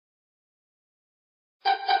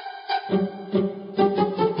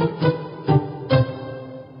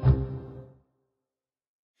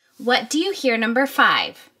What do you hear, number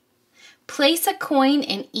 5? Place a coin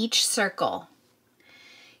in each circle.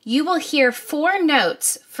 You will hear 4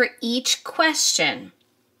 notes for each question.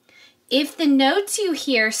 If the notes you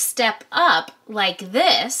hear step up like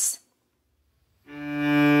this,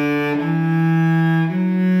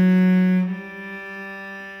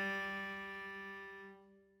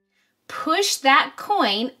 push that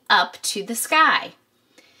coin up to the sky.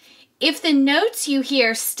 If the notes you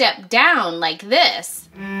hear step down like this,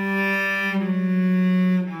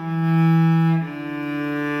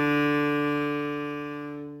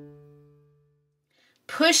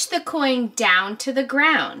 push the coin down to the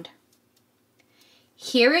ground.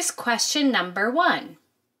 Here is question number 1.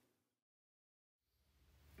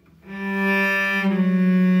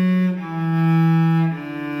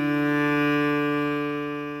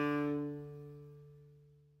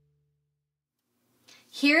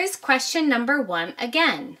 Here is question number 1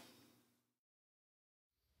 again.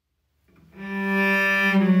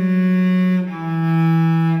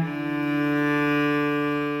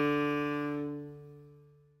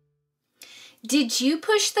 Did you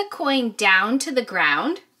push the coin down to the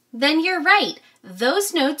ground? Then you're right.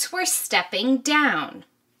 Those notes were stepping down.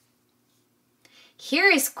 Here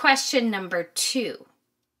is question number 2.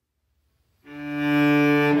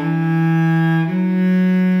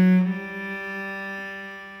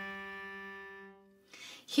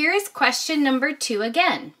 Here is question number 2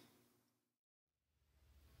 again.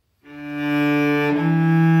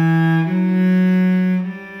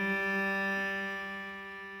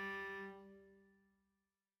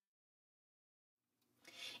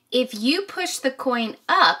 If you push the coin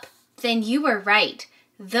up, then you were right.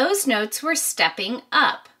 Those notes were stepping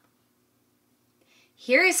up.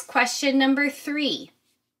 Here is question number 3.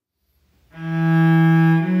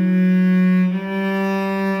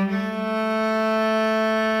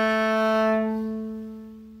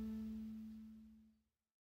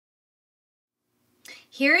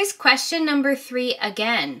 Here is question number 3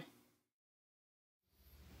 again.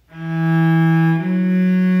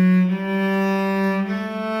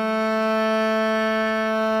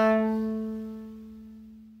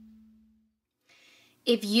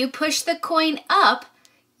 If you push the coin up,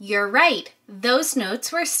 you're right. Those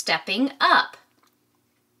notes were stepping up.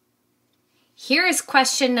 Here is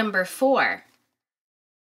question number 4.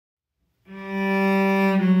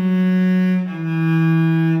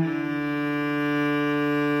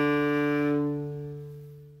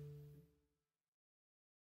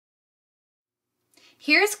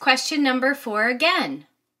 Here's question number 4 again.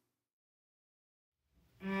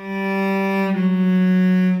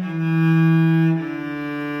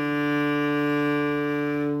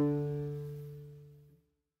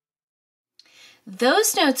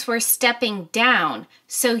 Those notes were stepping down,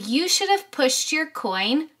 so you should have pushed your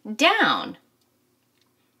coin down.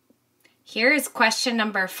 Here is question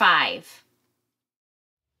number 5.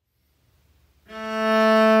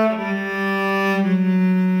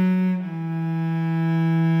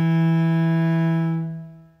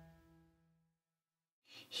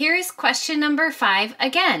 Here is question number 5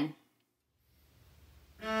 again.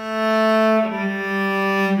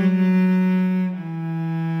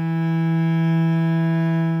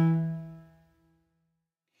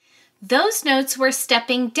 Those notes were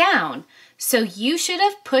stepping down, so you should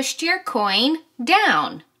have pushed your coin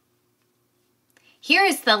down. Here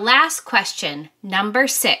is the last question, number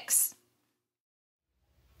 6.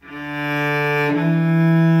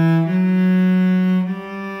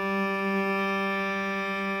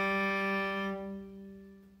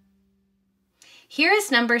 Here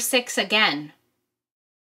is number 6 again.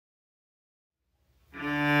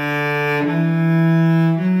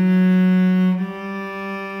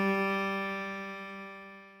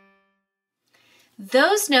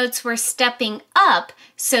 Those notes were stepping up,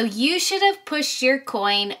 so you should have pushed your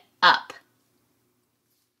coin up.